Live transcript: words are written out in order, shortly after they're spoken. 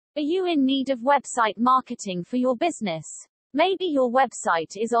Are you in need of website marketing for your business? Maybe your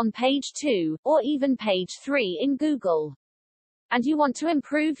website is on page 2, or even page 3 in Google, and you want to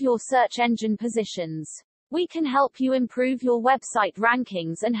improve your search engine positions. We can help you improve your website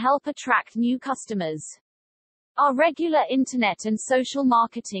rankings and help attract new customers. Our regular internet and social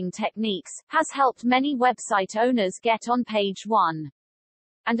marketing techniques has helped many website owners get on page 1.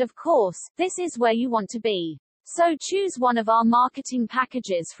 And of course, this is where you want to be. So choose one of our marketing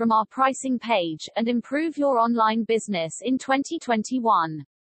packages from our pricing page, and improve your online business in 2021.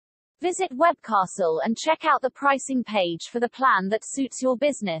 Visit Webcastle and check out the pricing page for the plan that suits your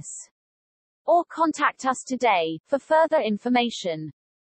business. Or contact us today for further information.